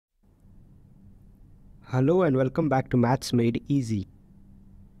Hello and welcome back to Maths Made Easy.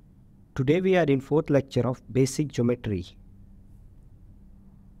 Today we are in 4th lecture of Basic Geometry.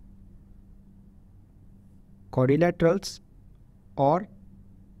 Quadrilaterals or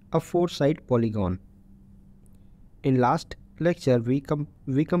a 4-side polygon. In last lecture we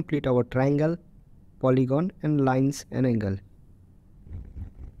complete our triangle, polygon and lines and angle.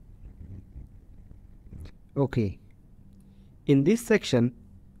 Okay. In this section,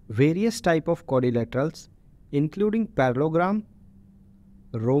 various type of quadrilaterals including parallelogram,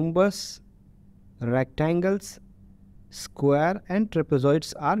 rhombus, rectangles, square and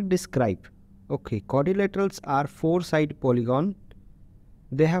trapezoids are described. Okay, quadrilaterals are 4-side polygon.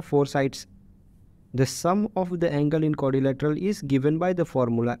 They have 4 sides. The sum of the angle in quadrilateral is given by the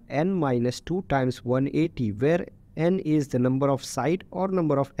formula n minus 2 times 180, where n is the number of side or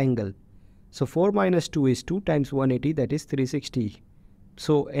number of angle. So 4 minus 2 is 2 times 180, that is 360.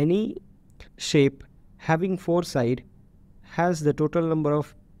 So any shape having 4 sides has the total number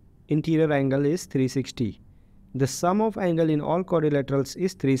of interior angle is 360. The sum of angle in all quadrilaterals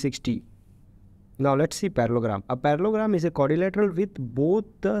is 360. Now let's see parallelogram. A parallelogram is a quadrilateral with both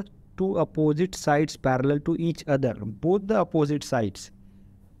the two opposite sides parallel to each other. Both the opposite sides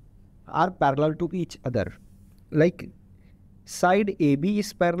are parallel to each other. Like side AB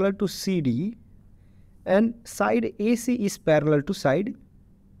is parallel to CD and side AC is parallel to side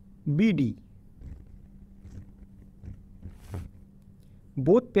BD.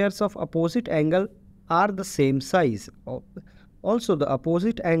 Both pairs of opposite angle are the same size. Also the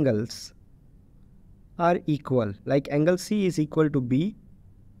opposite angles are equal, like angle C is equal to B,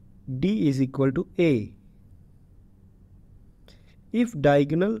 D is equal to A. If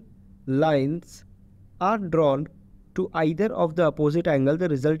diagonal lines are drawn to either of the opposite angle, the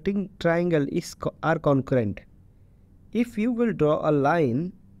resulting triangle are concurrent. If you will draw a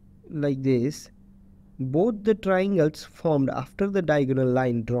line like this, both the triangles formed after the diagonal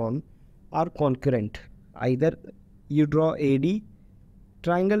line drawn are concurrent. Either you draw AD,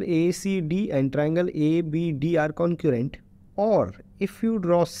 triangle ACD and triangle ABD are concurrent, or if you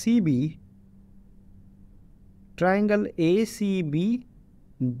draw CB, triangle ACB,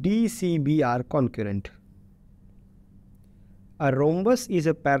 DCB are concurrent. A rhombus is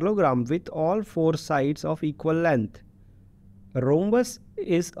a parallelogram with all 4 sides of equal length. A rhombus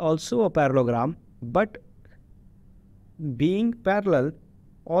is also a parallelogram, but being parallel,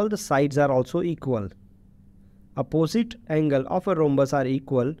 all the sides are also equal. Opposite angle of a rhombus are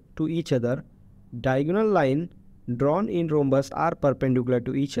equal to each other. Diagonal line drawn in rhombus are perpendicular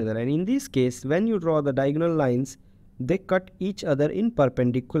to each other, and in this case when you draw the diagonal lines, they cut each other in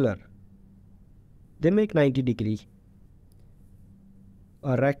perpendicular. They make 90 degree.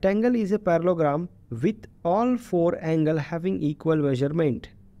 A rectangle is a parallelogram with all 4 angles having equal measurement.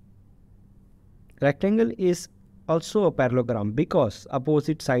 Rectangle is also a parallelogram because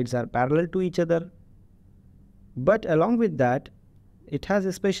opposite sides are parallel to each other. But along with that, it has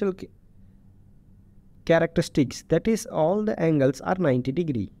a special characteristics, that is all the angles are 90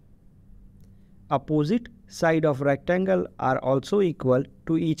 degree. Opposite side of rectangle are also equal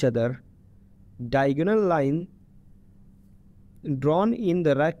to each other. Diagonal line drawn in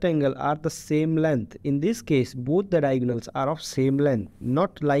the rectangle are the same length. In this case, both the diagonals are of same length,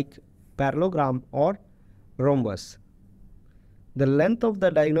 not like parallelogram or rhombus. The length of the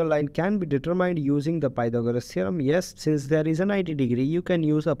diagonal line can be determined using the Pythagoras theorem. Yes, since there is a 90 degree, you can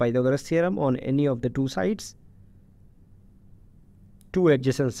use a Pythagoras theorem on any of the two sides, two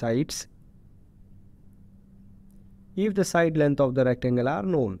adjacent sides, if the side length of the rectangle are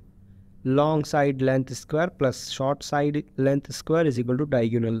known. Long side length square plus short side length square is equal to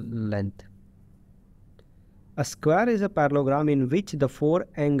diagonal length. A square is a parallelogram in which the 4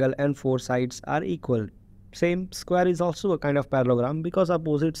 angle and 4 sides are equal. Same, square is also a kind of parallelogram because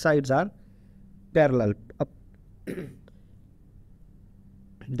opposite sides are parallel.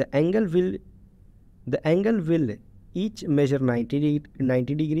 The angle will each measure 90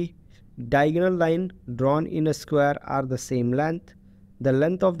 degree. Diagonal line drawn in a square are the same length. The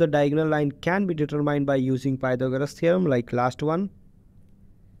length of the diagonal line can be determined by using Pythagoras theorem like last one.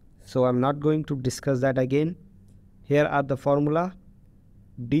 So I'm not going to discuss that again. Here are the formula.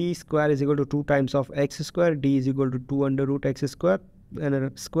 D square is equal to 2 times of x square. D is equal to 2 under root x square.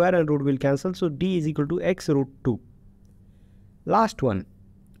 And square and root will cancel. So D is equal to x root 2. Last one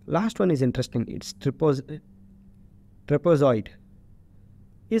is interesting. It's trapezoid.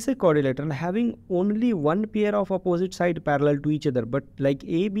 Is a quadrilateral having only one pair of opposite side parallel to each other, but like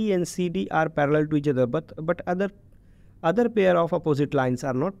AB and CD are parallel to each other, but other pair of opposite lines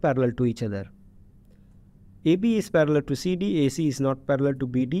are not parallel to each other. AB is parallel to CD, AC is not parallel to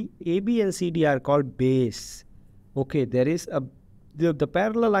BD. AB and CD are called base. Okay, there is a the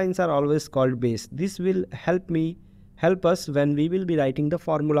parallel lines are always called base. This will help us when we will be writing the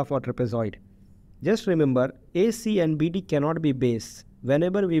formula for trapezoid. Just remember, AC and BD cannot be base.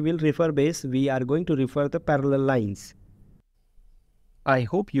 Whenever we will refer base, we are going to refer the parallel lines. I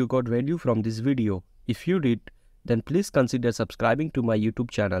hope you got value from this video. If you did, then please consider subscribing to my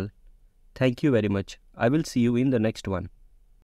YouTube channel. Thank you very much. I will see you in the next one.